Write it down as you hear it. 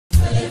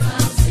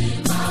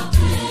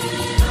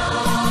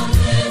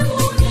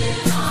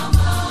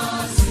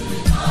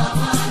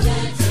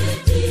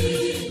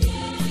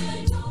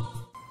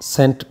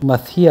St.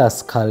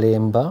 Mathias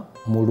Kalemba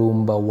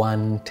Mulumba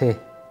Wante,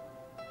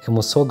 a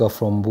Musoga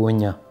from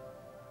Bunya.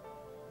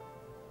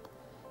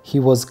 He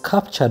was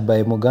captured by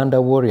a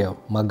Muganda warrior,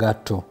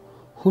 Magatto,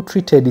 who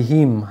treated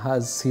him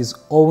as his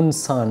own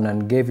son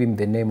and gave him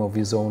the name of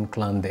his own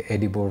clan, the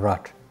Edible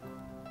Rat.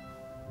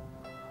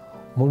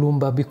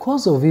 Mulumba,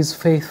 because of his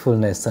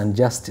faithfulness and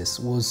justice,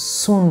 was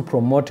soon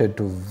promoted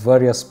to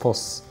various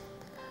posts,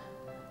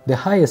 the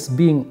highest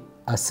being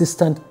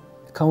Assistant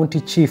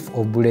County Chief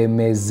of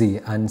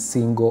Bulemezi and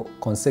Singo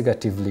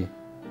consecutively.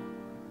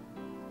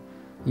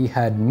 He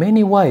had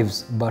many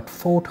wives but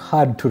fought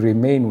hard to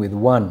remain with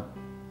one,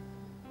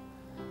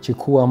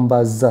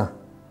 Chikuambaza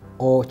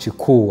or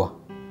Chikuwa,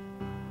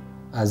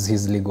 as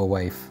his legal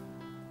wife.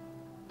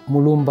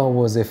 Mulumba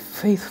was a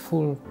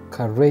faithful,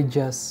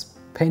 courageous,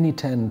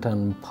 penitent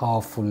and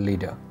powerful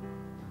leader.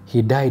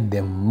 He died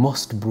the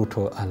most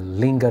brutal and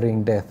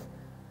lingering death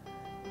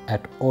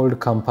at Old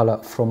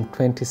Kampala from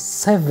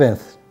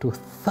 27th to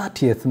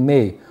 30th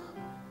May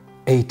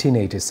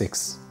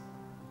 1886.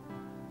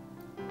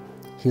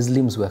 His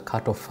limbs were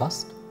cut off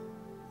first,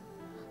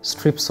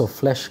 strips of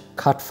flesh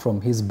cut from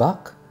his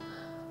back,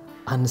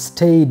 and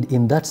stayed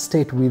in that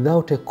state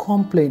without a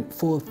complaint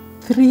for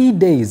 3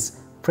 days,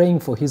 praying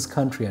for his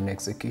country and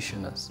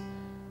executioners.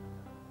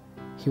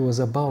 He was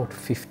about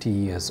 50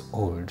 years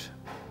old.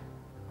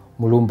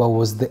 Mulumba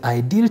was the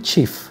ideal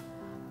chief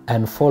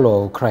and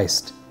follower of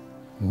Christ,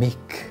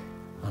 meek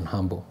and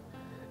humble.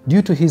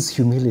 Due to his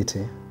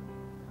humility,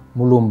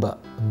 Mulumba,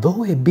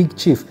 though a big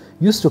chief,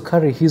 used to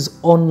carry his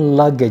own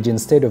luggage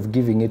instead of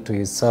giving it to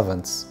his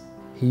servants.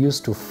 He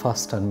used to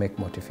fast and make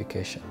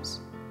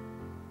mortifications.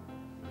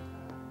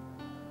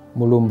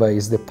 Mulumba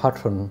is the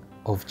patron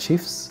of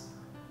chiefs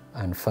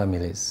and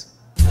families.